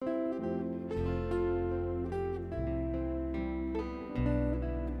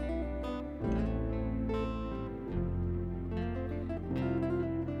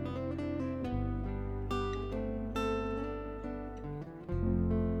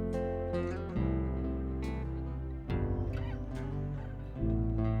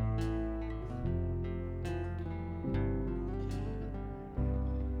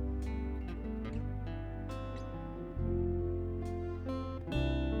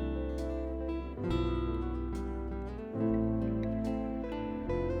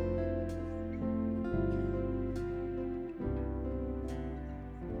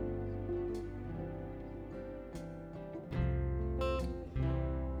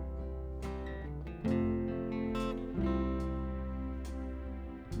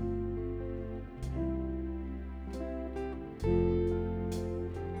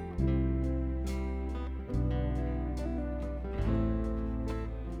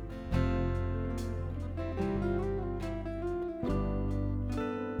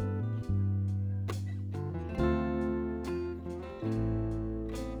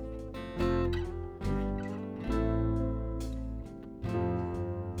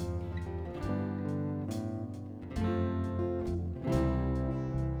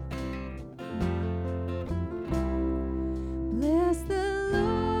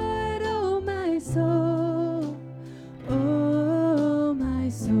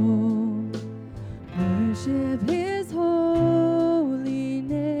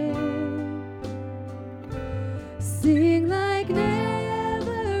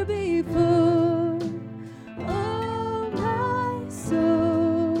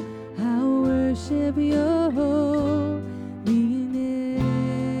worship your holy name.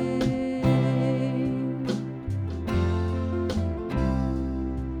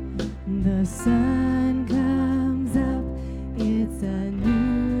 The sun comes up, it's a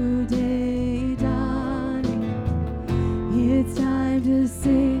new day dawning. It's time to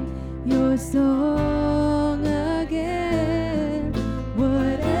sing your song again.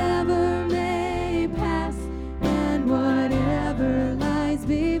 Whatever may pass and whatever lies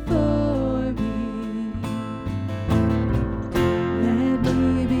before me, let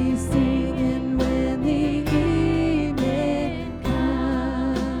me be singing when the evening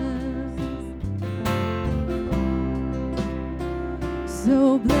comes.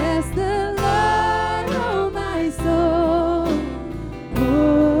 So bless the Lord, oh my soul,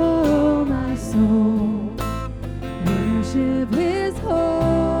 oh my soul. Worship His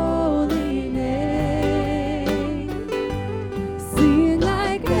holy name. Sing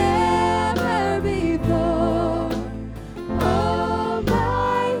like never before, oh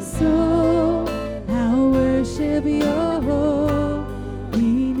my soul. I'll worship your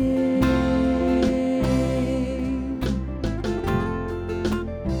holy name.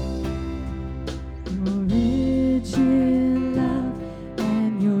 You're rich in love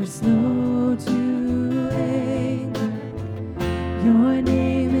and you're slow to anger. Your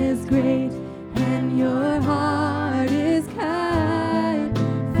name is great and your heart is kind.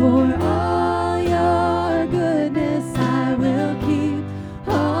 For